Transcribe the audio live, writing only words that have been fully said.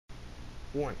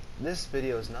Warning, this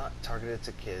video is not targeted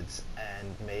to kids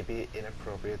and may be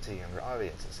inappropriate to younger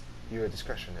audiences. Your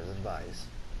discretion is advised.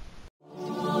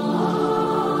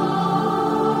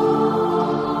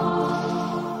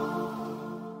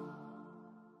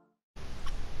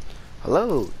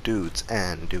 Hello, dudes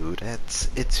and dudettes.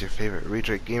 It's your favorite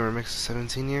Redrake Gamer Mixer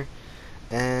 17 here,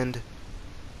 and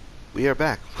we are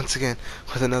back once again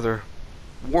with another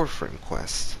Warframe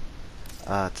quest.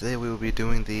 Today we will be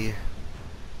doing the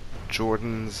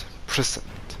Jordan's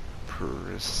Precept.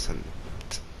 Precept.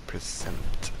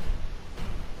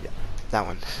 Yeah, that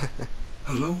one.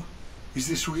 Hello? Is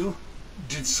this real?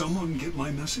 Did someone get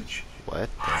my message? What?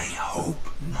 I hope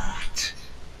not.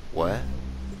 What?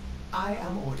 I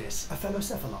am Jordas, a fellow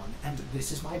Cephalon, and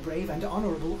this is my brave and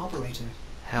honorable operator.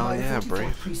 Hell By yeah, the 44th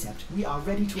brave. Precept, we are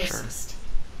ready to Sure. assist.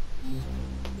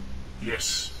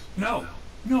 Yes. No.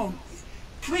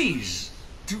 Please.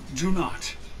 Do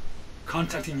not.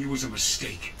 Contacting you was a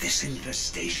mistake. This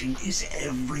infestation is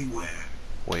everywhere.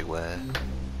 Wait, what?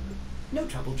 No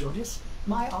trouble, Jordas.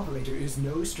 My operator is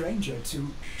no stranger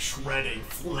to Shredding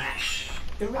flesh.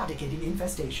 eradicating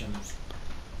infestations.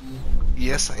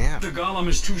 Yes, I am. The golem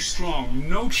is too strong.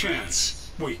 No chance.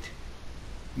 Wait.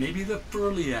 Maybe the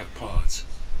Furliac pods.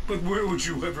 But where would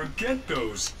you ever get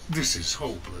those? This is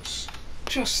hopeless.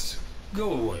 Just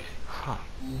go away. Huh.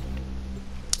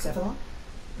 Cephalon?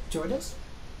 Jordas?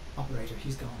 Operator,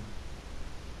 he's gone.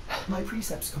 My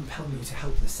precepts compel me to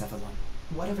help the Cephalon.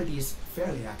 Whatever these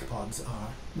Furliac pods are,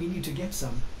 we need to get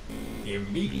some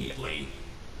Immediately.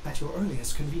 at your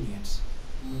earliest convenience.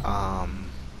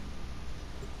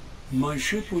 My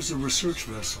ship was a research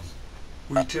vessel.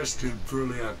 We tested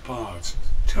Furliac pods.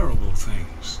 Terrible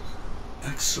things.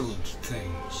 Excellent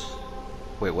things.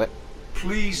 Wait, what?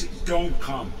 Please don't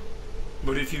come.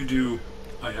 But if you do,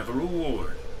 I have a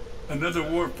reward. Another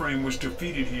Warframe was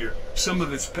defeated here. Some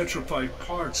of its petrified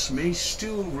parts may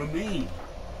still remain.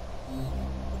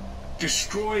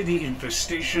 Destroy the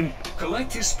infestation,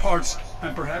 collect his parts,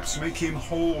 and perhaps make him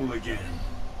whole again.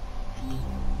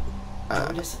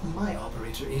 Jordas, my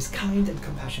operator, is kind and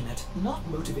compassionate, not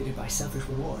motivated by selfish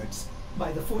rewards.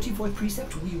 By the 44th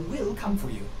Precept, we will come for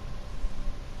you.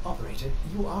 Operator,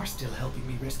 you are still helping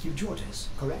me rescue Jordas,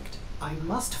 correct? I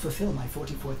must fulfill my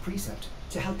 44th Precept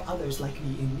to help others like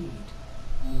me in need.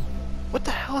 What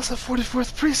the hell is a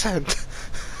 44th Precept?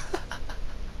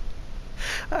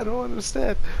 I don't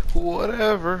understand.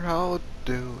 Whatever, I'll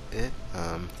do it.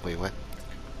 Wait, what?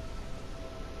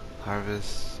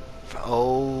 Harvest.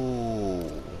 Oh.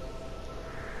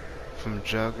 From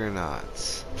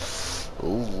Juggernauts.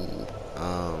 Ooh.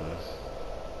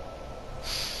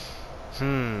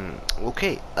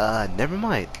 Okay, never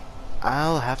mind.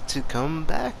 I'll have to come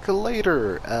back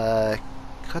later.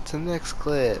 Cut to the next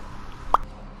clip.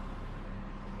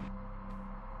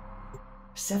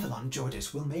 Cephalon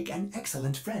Jordas will make an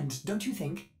excellent friend, don't you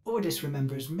think? Jordas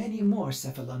remembers many more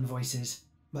Cephalon voices,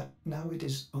 but now it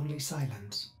is only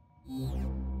silence.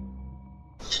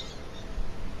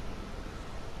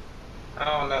 I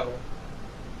don't know.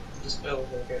 This feels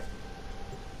okay.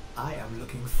 I am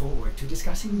looking forward to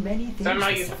discussing many things That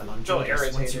might with Cephalon feel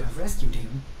Jordas once you irritated. have rescued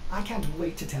him. I can't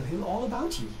wait to tell him all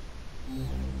about you.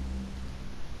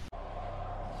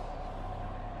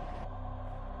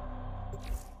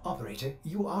 Operator,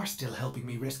 you are still helping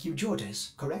me rescue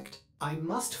Jordas, correct? I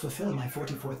must fulfill my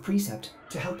 44th Precept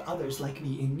to help others like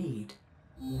me in need.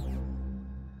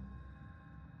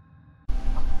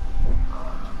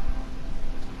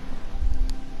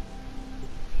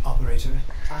 Operator,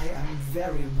 I am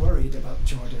very worried about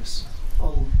Jordas.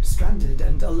 Oh, stranded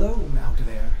and alone out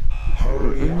there.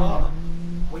 Hurry up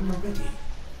when you're ready.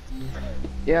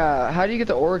 Yeah, how do you get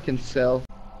the Oracle cell?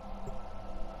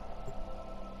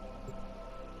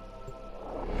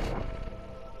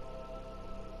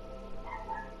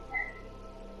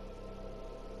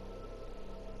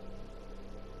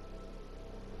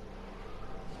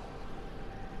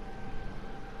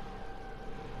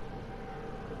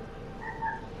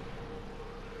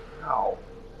 Ow.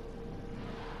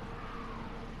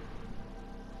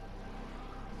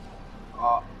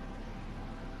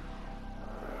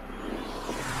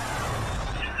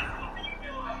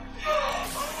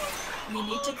 We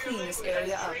need to clean this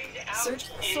area up, search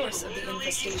the source of the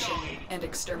infestation, and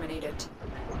exterminate it.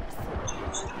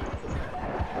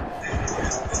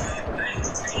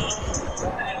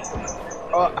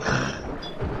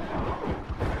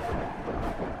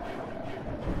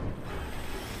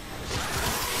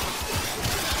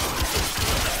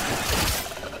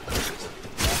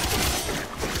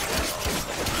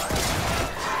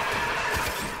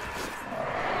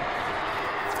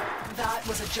 That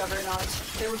was a juggernaut.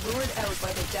 They're lured out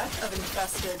by the death of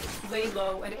infested. Lay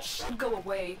low and it should go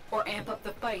away, or amp up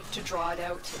the fight to draw it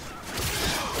out.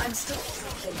 I'm still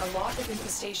seeing a lot of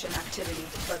infestation activity.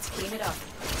 Let's clean it up.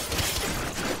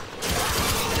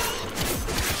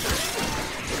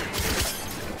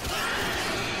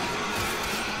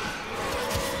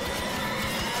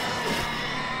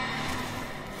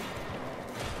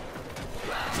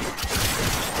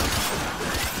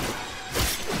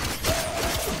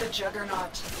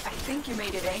 Juggernaut. I think you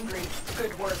made it angry.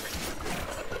 Good work.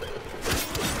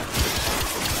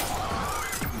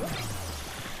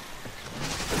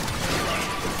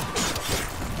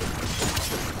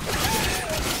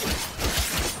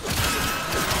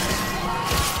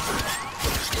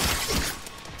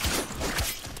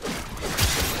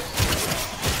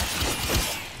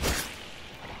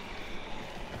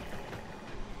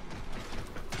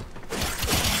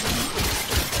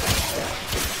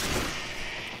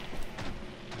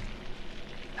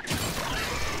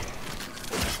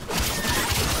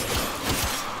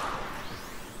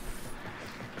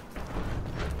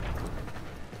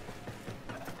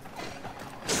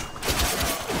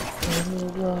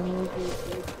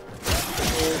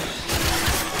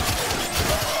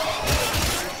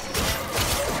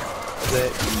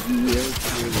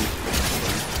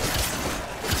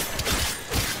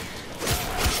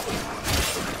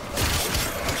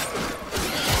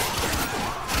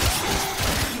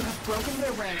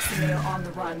 And they are on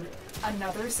the run.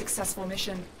 Another successful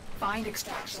mission. Find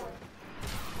extraction.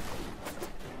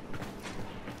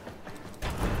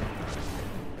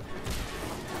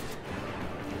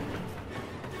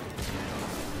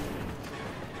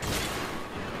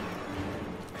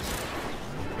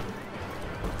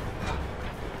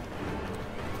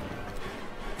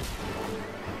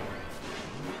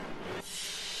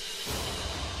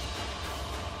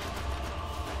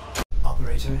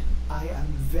 Operator, I am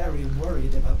very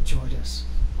worried about Jordas.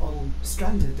 All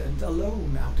stranded and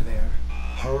alone out there.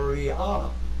 Hurry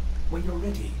up when you're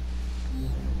ready.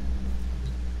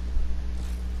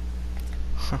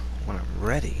 When I'm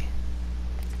ready.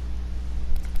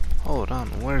 Hold on,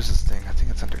 where's this thing? I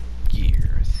think it's under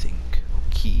gear, I think. Oh,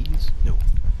 keys? No.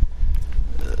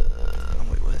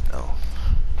 Wait, what? Oh.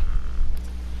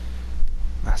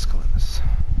 Masculinus.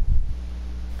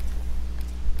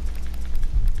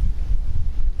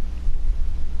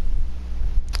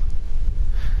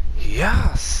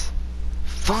 Yes!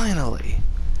 Finally!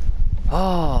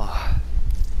 Oh.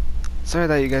 Sorry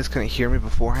that you guys couldn't hear me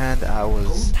beforehand. I was...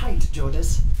 Hold tight,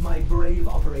 Jordas. My brave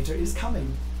operator is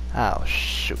coming. Oh,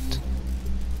 shoot.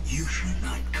 You should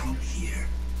not come here.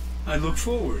 I look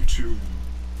forward to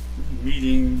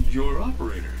meeting your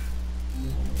operator.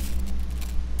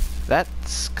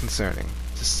 That's concerning.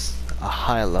 Just a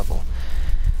high level.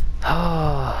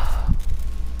 Oh.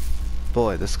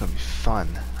 Boy, this is gonna be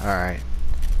fun. Alright.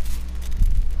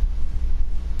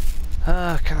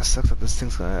 Kinda sucks that this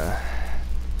thing's gonna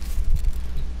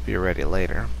be ready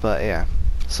later, but yeah.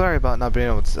 Sorry about not being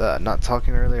able to, not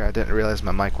talking earlier. I didn't realize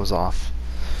my mic was off.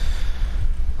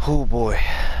 Oh boy.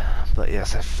 But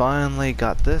yes, I finally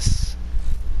got this.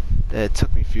 It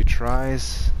took me a few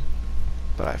tries,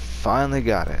 but I finally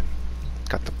got it.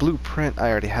 Got the blueprint.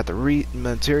 I already had the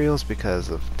materials because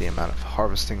of the amount of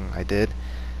harvesting I did,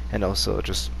 and also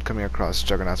just coming across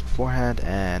juggernauts beforehand,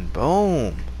 and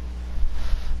boom!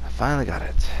 I finally got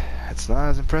it. It's not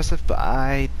as impressive, but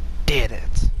I did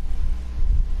it.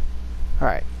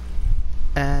 Alright.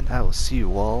 And I will see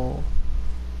you all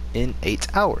in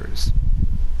 8 hours.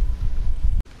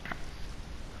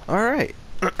 Alright.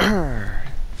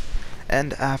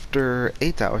 And after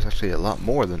 8 hours, actually a lot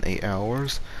more than 8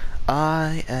 hours,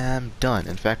 I am done.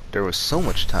 In fact, there was so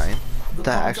much time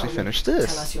that I actually finished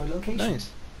this. Tell us your location. Nice.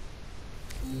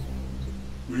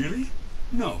 Really?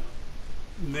 No.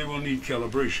 They will need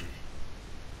calibration.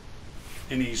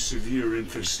 Any severe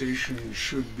infestation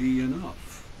should be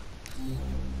enough.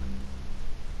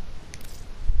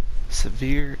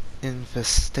 Severe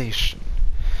infestation.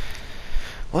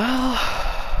 Well,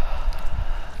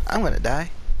 I'm gonna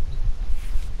die.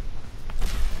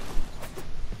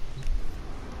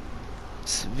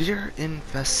 Severe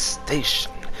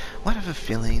infestation. What have a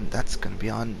feeling that's gonna be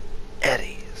on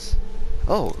Eddie's.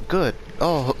 Oh, good.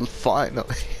 Oh,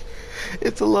 finally.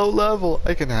 It's a low level.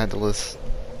 I can handle this.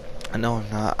 No, I'm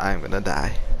not. I'm gonna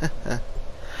die.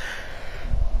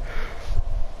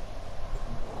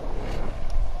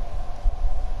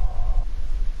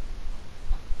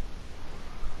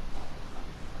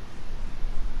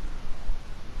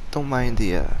 Don't mind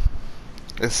the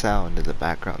sound in the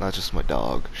background. Not just my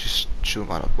dog. She's chewing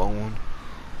on a bone.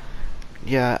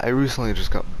 Yeah, I recently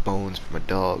just got bones for my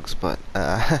dogs, but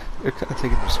they're kind of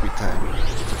taking their sweet time.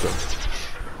 So,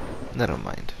 I don't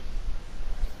mind.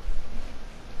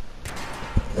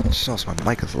 Just noticed my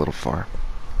mic is a little far.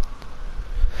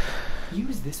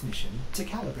 Use this mission to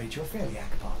calibrate your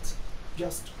Fairliac pods.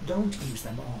 Just don't use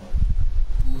them all.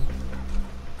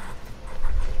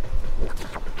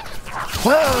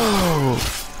 Whoa!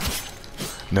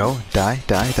 No, die.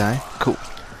 Cool.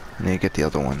 And then you get the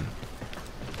other one.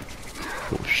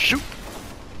 Oh, shoot!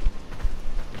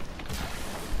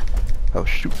 Oh,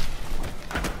 shoot.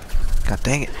 God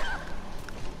dang it.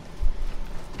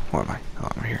 Where am I? Oh,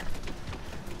 I'm right here.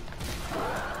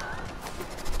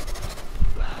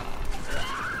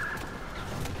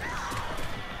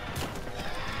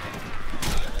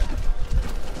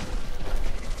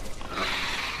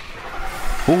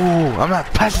 Ooh, I'm not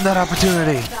passing that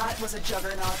opportunity. That was a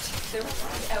juggernaut. They're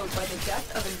out by the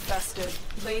death of infested.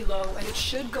 Lay low, and it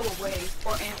should go away,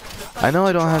 or amp the fight. I know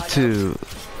I don't draw have it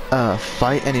to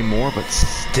fight anymore, but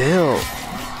still,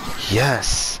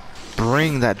 yes,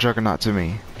 bring that juggernaut to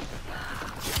me.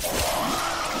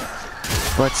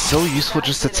 But it's so useful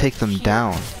just to take them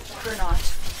down. Juggernaut.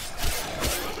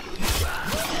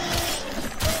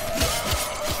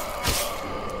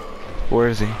 Where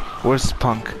is he? Where's this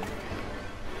punk?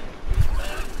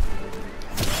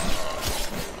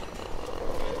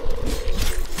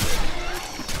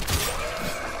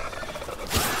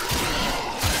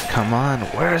 Come on,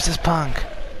 where is this punk?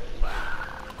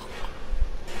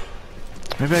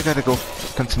 Maybe I gotta go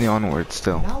continue onward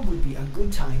still. Now would be a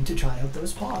good time to try out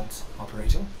those pods,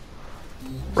 Operator.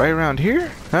 Right around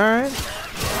here? Alright.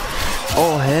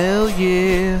 Oh, hell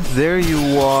yeah. There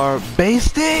you are.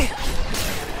 Basty!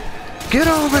 Get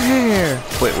over here!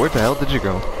 Wait, where the hell did you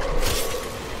go?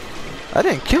 I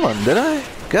didn't kill him, did I?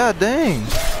 God dang.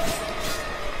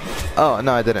 Oh,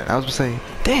 no, I didn't. I was gonna say,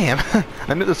 damn.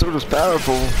 I knew the sword was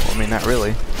powerful. I mean, not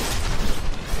really.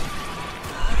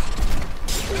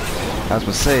 I was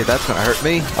gonna say, that's gonna hurt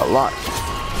me a lot.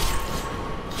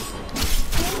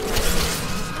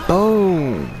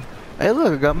 Boom! Hey,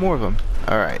 look, I got more of them.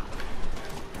 Alright.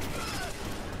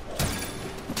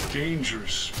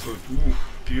 Dangerous, but ooh,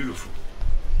 beautiful.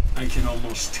 I can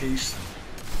almost taste them.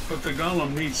 But the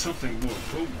golem needs something more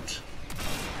potent.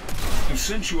 I've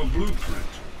sent you a blueprint.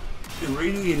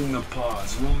 Irradiating the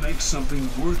pods will make something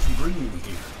worth bringing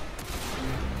here.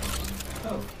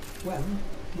 Oh, well,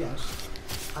 yes.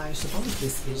 I suppose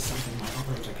this is something my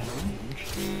operator can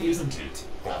arrange, isn't it,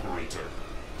 Operator?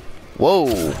 Whoa,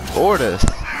 Jordas.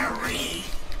 Hurry!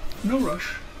 No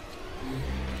rush.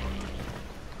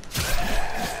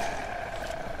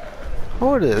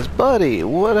 Jordas, buddy,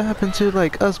 what happened to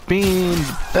like us being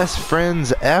best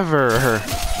friends ever?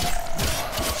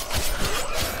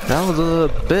 That was a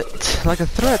bit like a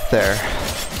threat there.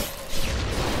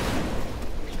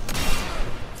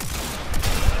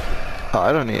 Oh,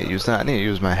 I don't need to use that. I need to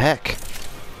use my heck.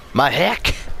 My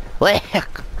heck?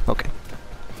 Heck. Okay.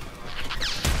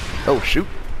 Oh, shoot.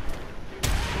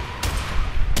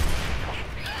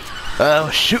 Oh,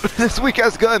 shoot. This weak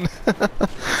ass gun.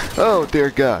 Oh, dear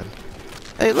God.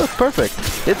 Hey, look, perfect.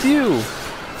 It's you.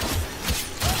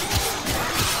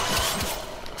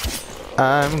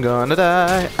 I'm gonna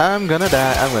die. I'm gonna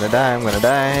die. I'm gonna die. I'm gonna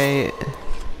die.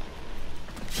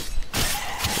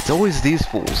 It's always these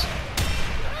fools.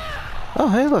 Oh,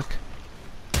 hey, look.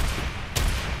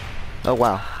 Oh,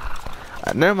 wow.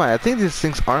 Never mind. I think these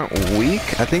things aren't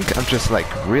weak. I think I'm just, like,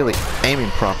 really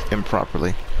aiming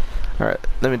improperly. Alright,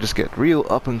 let me just get real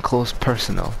up and close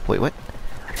personal. Wait, what?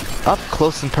 Up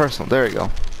close and personal. There we go.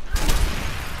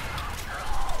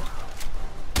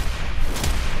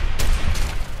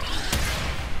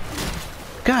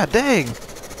 God dang!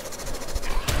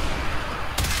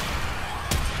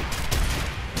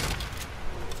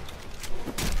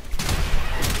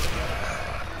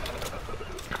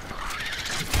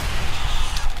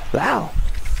 Wow!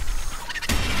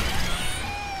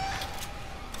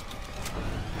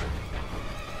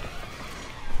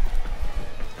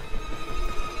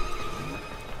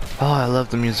 Oh, I love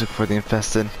the music for the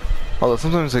Infested. Although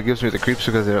sometimes it gives me the creeps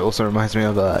because it also reminds me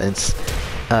of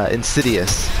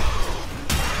Insidious.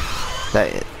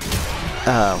 That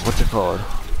what's it called?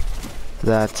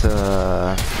 That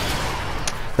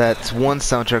one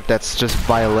soundtrack that's just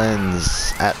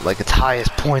violins at like its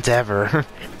highest point ever.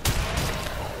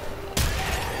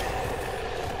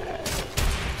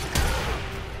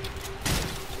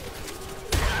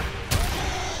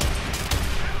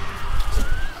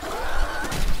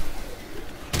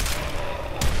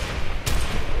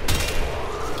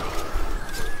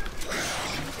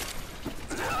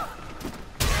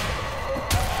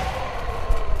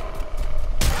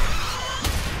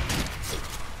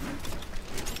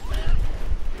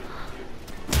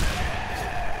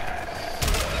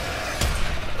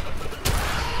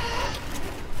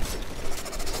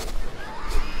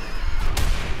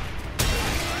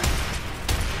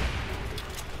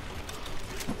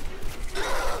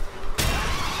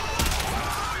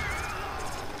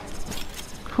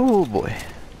 Oh boy.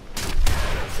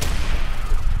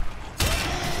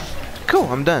 Cool,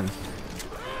 I'm done.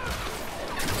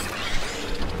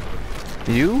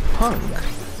 You punk.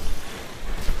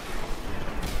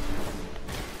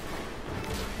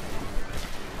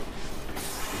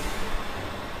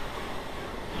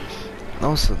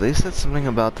 Also, they said something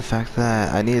about the fact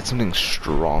that I needed something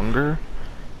stronger.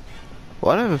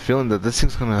 Well, I have a feeling that this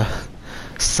thing's gonna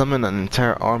summon an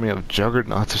entire army of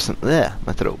juggernauts or something. Yeah,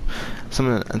 my throat.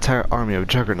 Summon an entire army of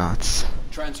juggernauts.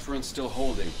 Transference still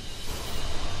holding.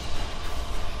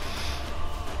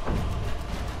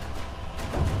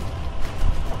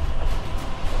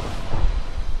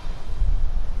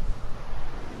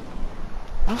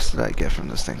 What else did I get from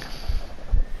this thing?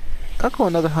 Oh, cool,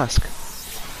 another husk.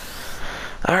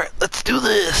 Alright, let's do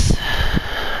this!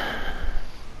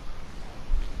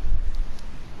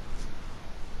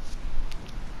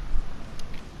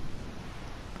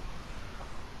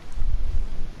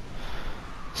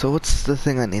 So what's the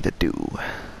thing I need to do?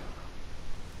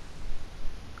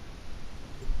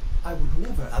 I would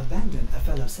never abandon a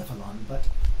fellow Cephalon, but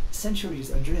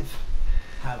centuries adrift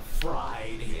have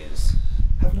fried his.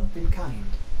 Have not been kind.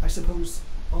 I suppose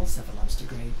all Cephalons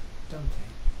degrade, don't they?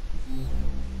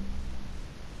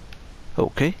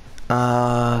 Okay.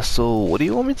 So what do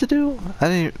you want me to do?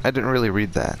 I didn't really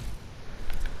read that.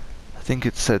 I think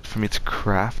it said for me to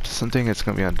craft something. It's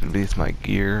gonna be underneath my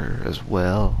gear as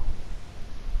well.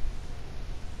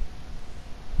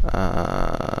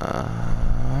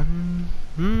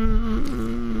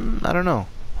 I don't know.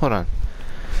 Hold on.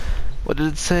 What did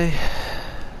it say?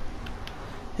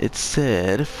 It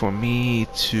said for me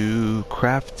to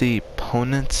craft the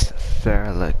opponent's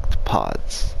ferrolect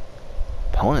pods.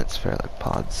 Opponent's ferrolect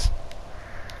pods.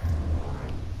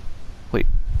 Wait.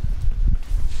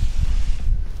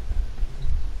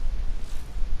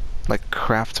 Like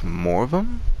craft more of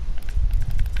them?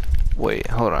 Wait,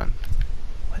 hold on.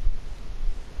 What?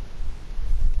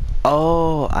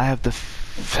 Oh, I have the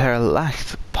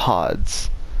ferrolect pods.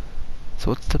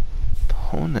 So what's the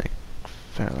opponent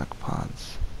ferrolect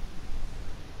pods?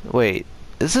 Wait,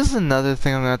 is this another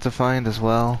thing I'm gonna have to find as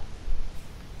well?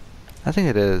 I think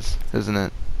it is, isn't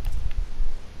it?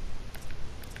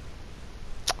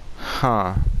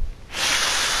 Huh.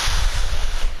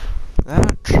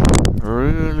 That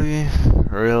really,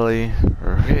 really,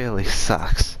 really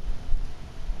sucks.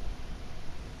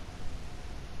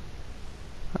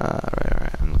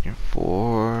 Right, I'm looking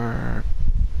for...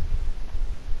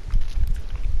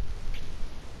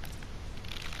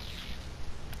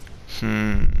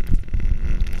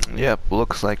 Yep,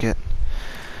 looks like it.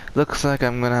 Looks like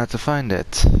I'm gonna have to find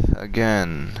it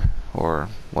again, or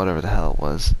whatever the hell it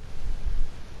was.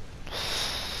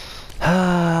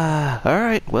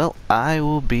 Alright, well, I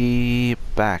will be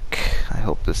back. I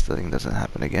hope this thing doesn't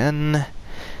happen again.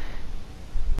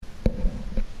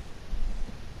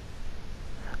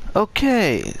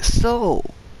 Okay, so,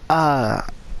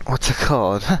 what's it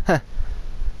called?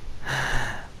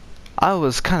 I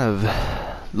was kind of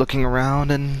looking around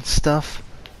and stuff,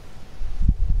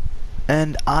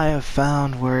 and I have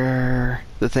found where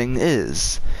the thing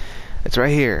is. It's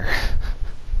right here.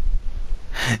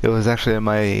 It was actually in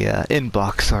my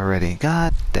inbox already.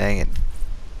 God dang it.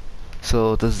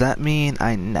 So does that mean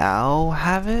I now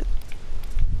have it?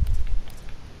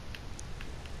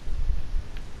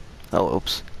 Oh,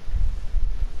 oops.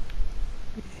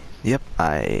 Yep,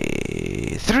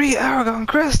 3 Aragon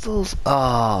crystals!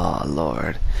 Oh,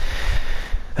 Lord.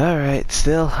 Alright,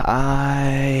 still,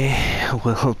 I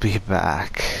will be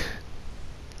back.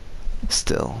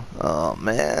 Still. Oh,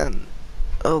 man.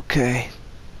 Okay.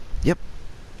 Yep.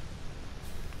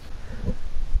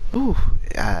 Ooh,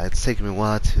 yeah, it's taking me a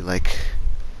while to, like,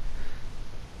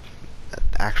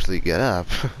 actually get up.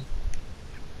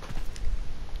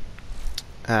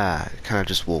 I kinda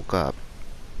just woke up.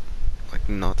 Like,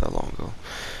 not that long ago.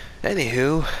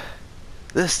 Anywho,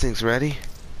 this thing's ready.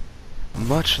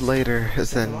 Much later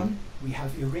than... Cephalon, we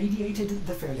have irradiated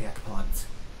the Ferliac pods.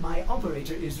 My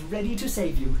operator is ready to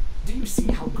save you. Do you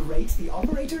see how great the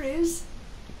operator is?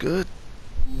 Good.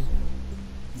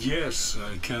 Yes,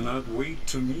 I cannot wait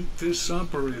to meet this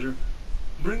operator.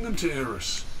 Bring them to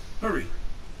Eris. Hurry.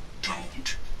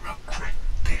 Don't regret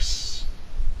this.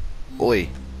 Oi.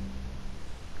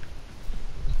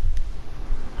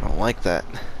 I don't like that.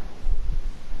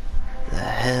 The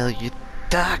hell you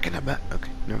talking about?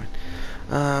 Okay, never mind.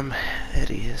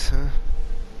 Eddie is, huh?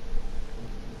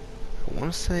 I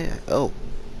want to say, oh.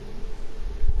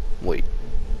 Wait.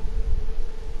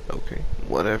 Okay,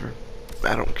 whatever.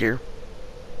 I don't care.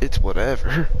 It's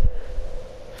whatever.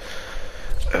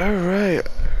 Alright.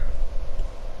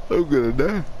 I'm gonna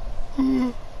die.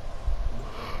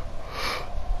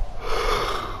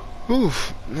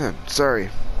 Oof, man, sorry.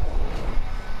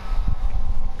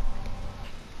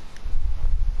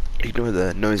 Ignore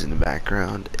the noise in the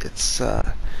background. It's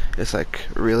like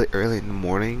really early in the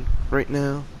morning right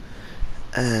now,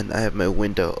 and I have my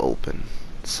window open,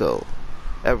 so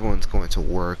everyone's going to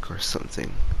work or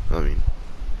something. I mean,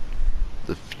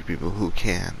 the few people who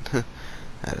can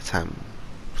at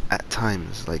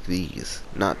times like these,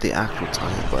 not the actual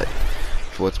time, but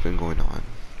for what's been going on.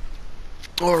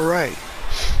 All right,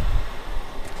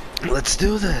 let's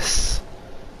do this.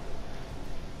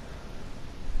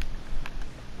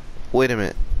 Wait a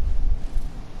minute.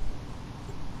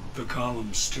 The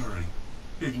column's stirring.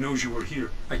 It knows you are here.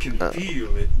 I can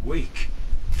feel it wake.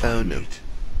 Oh Find no. it.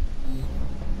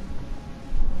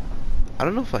 I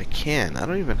don't know if I can. I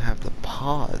don't even have the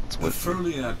pods The with me.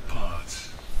 Furliac pods.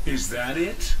 Is that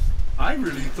it? I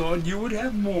really thought you would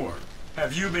have more.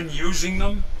 Have you been using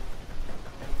them?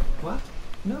 What?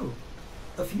 No.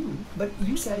 A few, but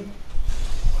you said...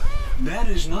 That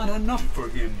is not enough for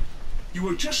him. You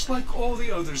are just like all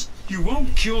the others. You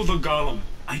won't kill the golem.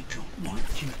 I don't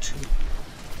want you to.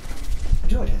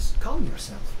 Jordas, calm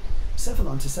yourself.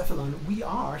 Cephalon to Cephalon, we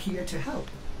are here to help.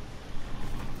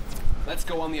 Let's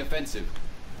go on the offensive.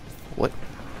 What?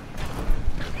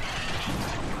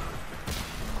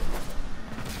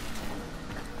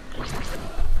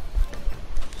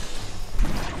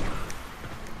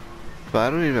 But I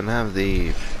don't even have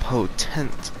the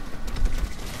potent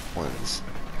ones.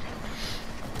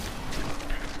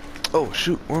 Oh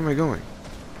shoot, where am I going?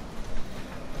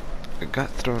 I got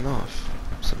thrown off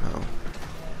somehow.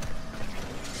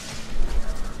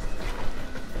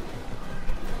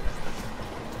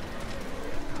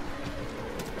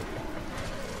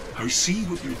 I see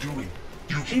what you're doing.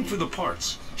 You came for the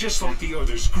parts, just like the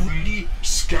others. Greedy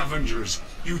scavengers.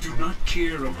 You do not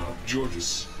care about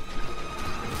Jordas.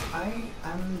 I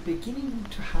am beginning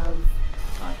to have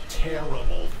A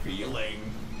terrible feeling.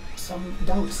 some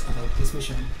doubts about this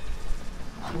mission.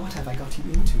 What have I got you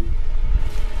into?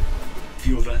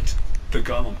 Feel that? The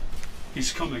golem.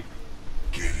 He's coming.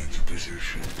 Get into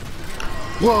position.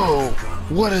 Whoa!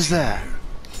 What is that?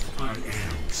 I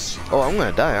am sorry. Oh, I'm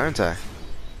gonna die, aren't I?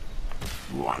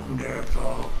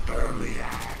 Wonderful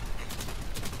Furliac.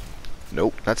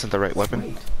 Nope, that's not the right weapon.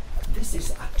 Wait, this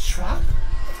is a trap?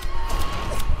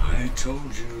 I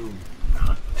told you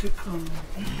not to come.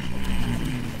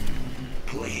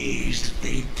 Pleased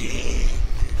they did.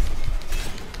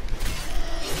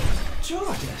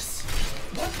 Jordas!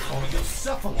 What kind of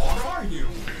cephalon are you?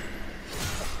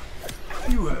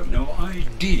 You have no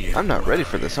idea. I'm not ready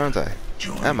for this, aren't I?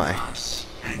 Join Am I? us,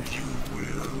 and you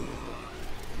will.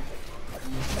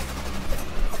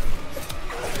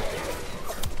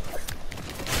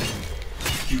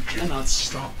 You cannot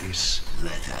stop this.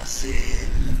 Let us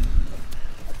in.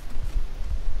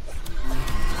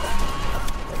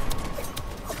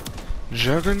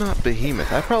 Juggernaut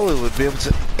Behemoth. I probably would be able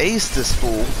to ace this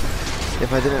fool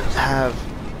if I didn't have...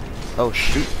 Oh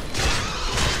shoot.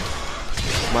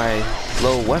 My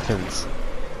low weapons.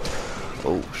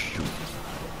 Oh shoot.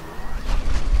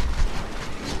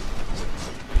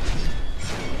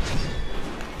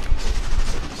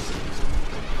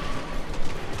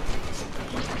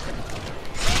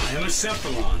 I am a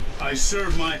Cephalon. I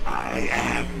serve my... I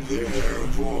am their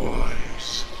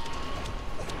voice.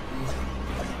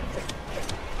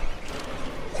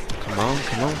 Come on,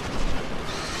 come on.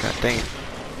 God dang it.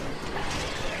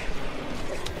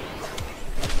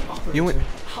 You went...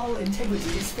 Hull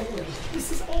integrity is failing.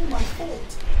 This is all my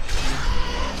fault.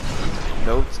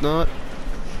 No, it's not.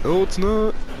 No, it's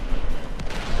not.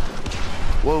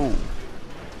 Whoa.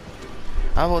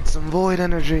 How about some void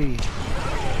energy?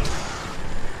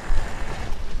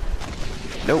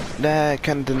 Nope, that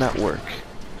kinda did not work.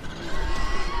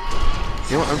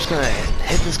 You know what, I'm just gonna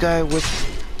hit this guy with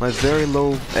my very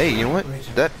low... Hey, you know what?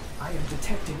 That I am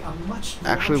detecting a much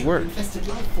actually larger worked. infested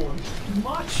life form.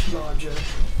 Much larger.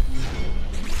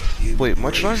 Wait,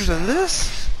 much larger than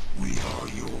this? We are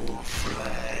your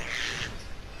flesh.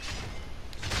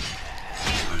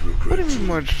 I regret What do you mean to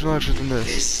much larger than this?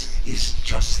 This is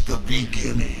just the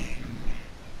beginning.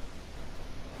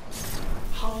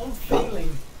 Hull failing.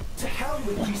 To hell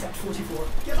with Precept 44.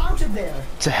 Get out of there.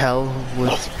 To hell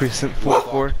with Precept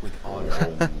 44. With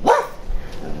honor.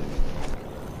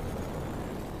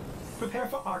 Prepare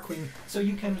for Arcwing so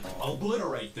you can...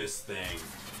 Obliterate this thing.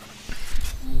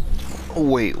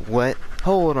 Wait, what?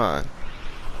 Hold on.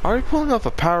 Are we pulling off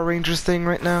a Power Rangers thing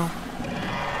right now?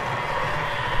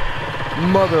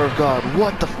 Mother of God,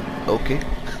 what the f- Okay.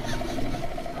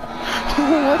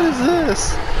 What is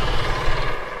this?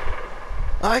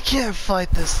 I can't fight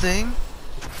this thing.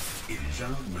 It is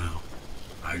out now.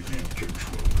 I can't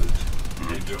control it.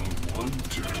 I don't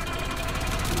want to.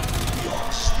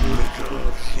 Just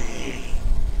little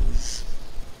things.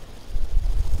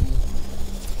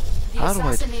 The How do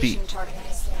I assassination defeat?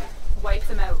 targets. Wipe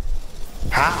them out.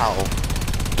 How?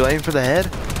 Do I aim for the head?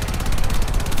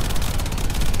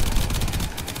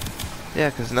 Yeah,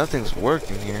 because nothing's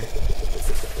working here.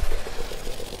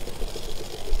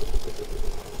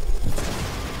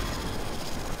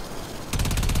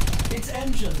 It's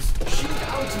engines! Shoot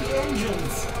out the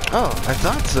engines! Oh, I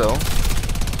thought so.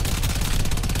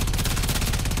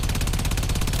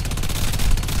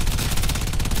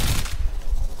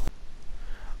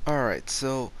 Alright,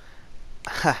 so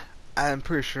I'm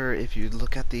pretty sure if you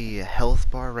look at the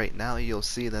health bar right now, you'll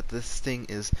see that this thing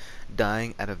is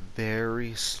dying at a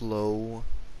very slow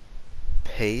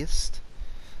pace.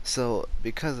 So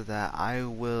because of that, I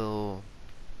will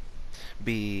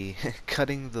be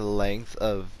cutting the length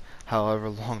of however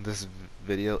long this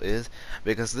video is,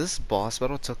 because this boss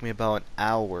battle took me about an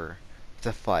hour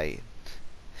to fight.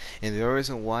 And the only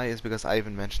reason why is because I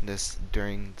even mentioned this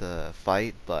during the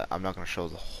fight, but I'm not going to show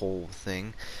the whole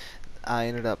thing. I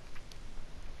ended up,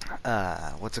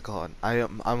 what's it called?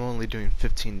 I'm only doing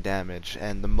 15 damage,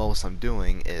 and the most I'm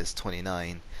doing is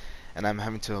 29. And I'm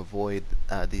having to avoid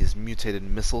these mutated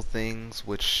missile things,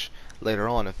 which later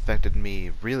on affected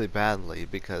me really badly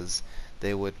because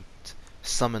they would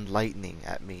summon lightning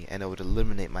at me and it would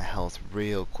eliminate my health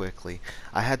real quickly.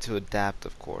 I had to adapt,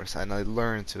 of course, and I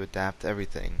learned to adapt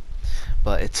everything,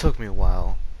 but it took me a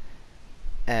while,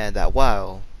 and that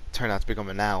while turned out to become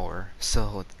an hour.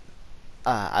 So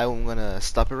I'm gonna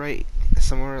stop it right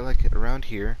somewhere like around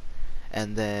here,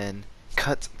 and then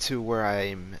cut to where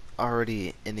I'm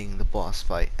already ending the boss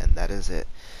fight, and that is it.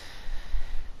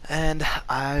 And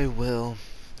I will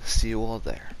see you all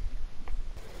there.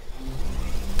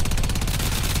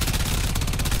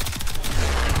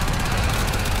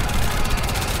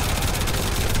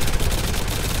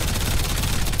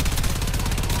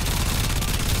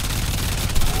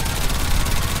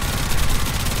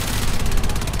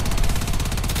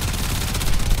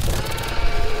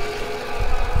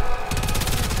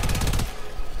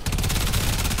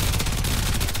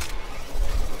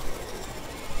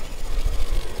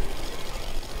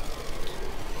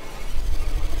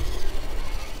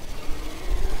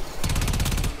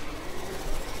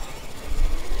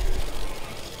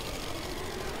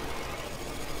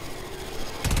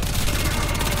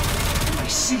 I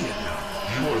see it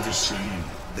now. You're the same.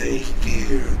 They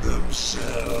fear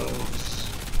themselves.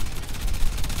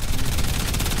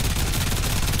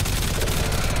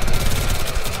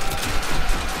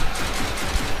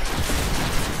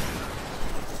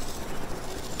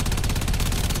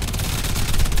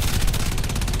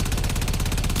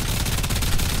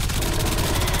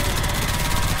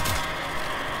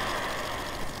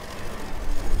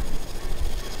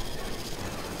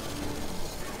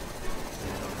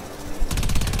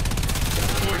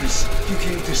 Jordas, you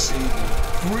came to save me.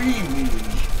 Free me.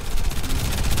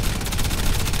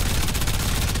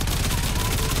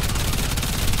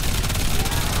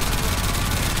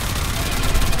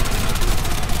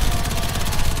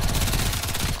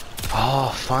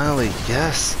 Oh, finally,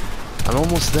 yes! I'm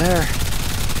almost there!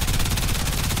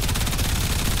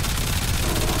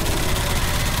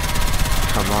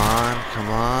 Come on, come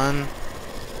on!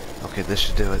 Okay, this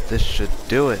should do it, this should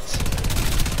do it!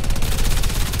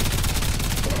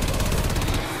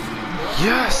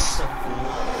 Yes!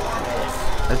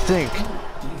 I think.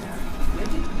 Where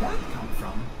did that come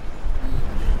from?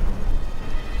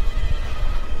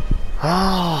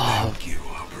 Oh, Thank you,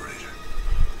 operator.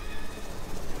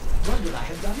 What would I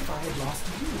have done if I had lost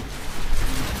you?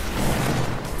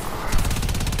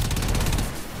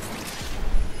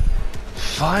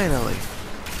 finally!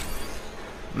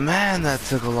 Man, that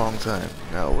took a long time.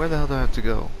 Now, where the hell do I have to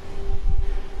go?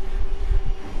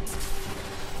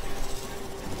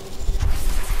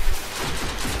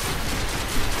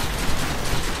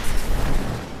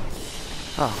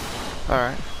 Oh,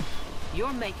 alright.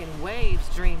 You're making waves,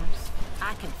 dreamers.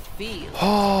 I can feel it.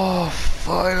 Oh,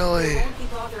 finally! They won't be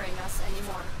bothering us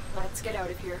anymore. Let's get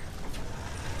out of here.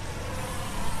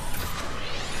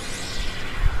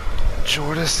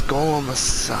 Jordas Golem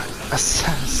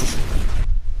Assassin.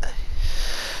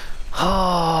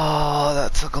 Oh,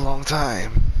 that took a long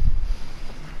time.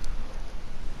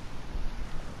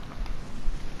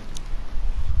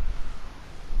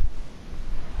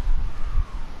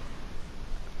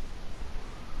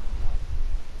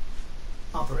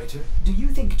 Operator, do you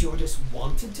think Jordas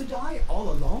wanted to die all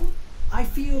along? I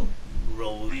feel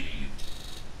Relieved.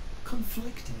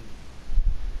 conflicted.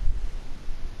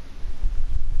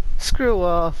 Screw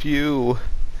off, you.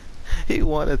 He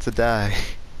wanted to die.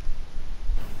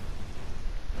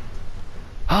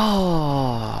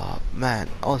 Oh man,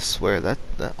 I swear that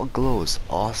glow is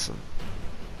awesome.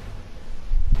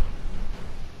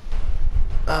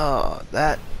 Oh,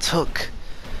 that took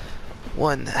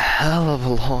one hell of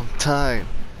a long time.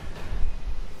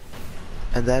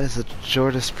 And that is a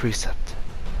Jordas Precept.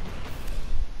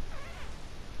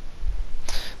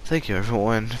 Thank you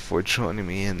everyone for joining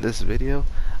me in this video.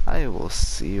 I will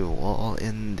see you all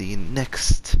in the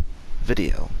next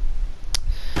video.